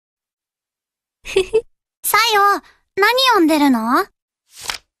さよ、何読んでるの？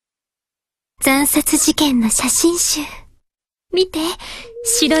惨殺事件の写真集。見て、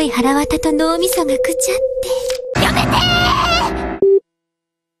白い腹渡と脳みそがくちゃって。やめてー！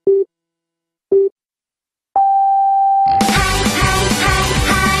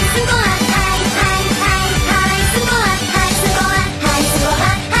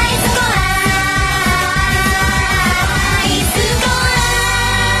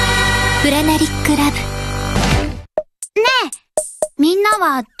プラナリックラブ。ねえ、みんなはど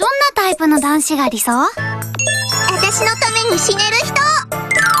んなタイプの男子が理想？私のために死ねる人！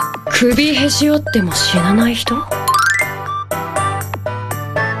首へし折っても死なない人？さ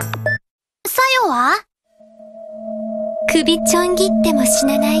よは？首ちょん切っても死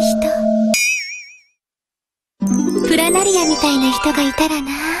なない人。プラナリアみたいな人がいたらな。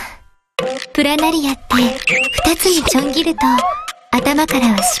プラナリアって二つにちょん切ると頭から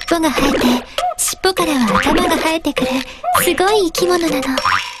は尻尾が生えて、尻尾からは頭が生えてくるすごい生き物なの。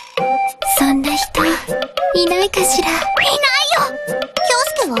そんな人いないかしら？いないよ。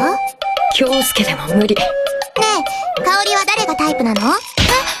京介は？京介でも無理。ねえ、香織は誰がタイプなの？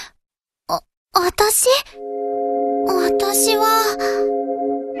私は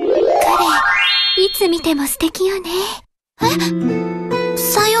彼、いつ見ても素敵よね。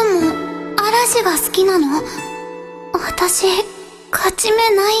さよも嵐が好きなの？私勝ち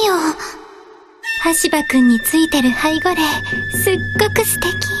目ないよ。橋場くんについてる背後霊、すっごく素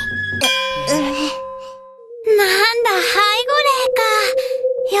敵。なんだ、背後霊か。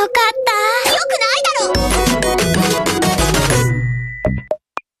よかった。よくないだ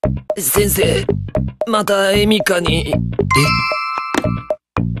ろ。先生、またエミカに。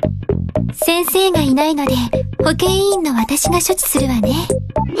先生がいないので、保健委員の私が処置するわね。は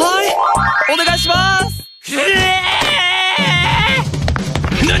い、お願いします。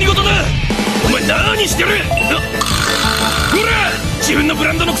何事だ！お前何してる！ほら！自分のブ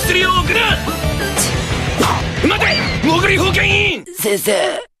ランドの薬を置くな！待て！もぐり保健員！先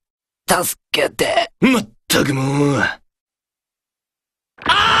生、助けて。まったくもう。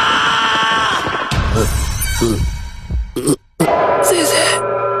先生、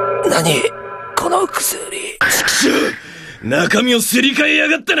何この薬。ちくしょう！中身をすり替えや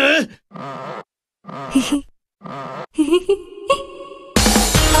がったな！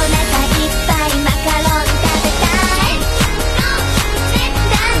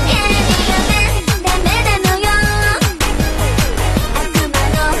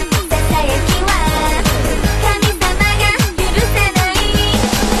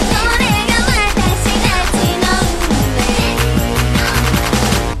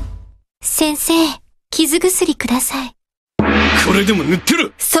先生、傷薬ください。これでも塗って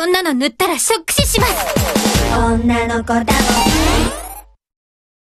る！そんなの塗ったらショック死します！女の子だもん。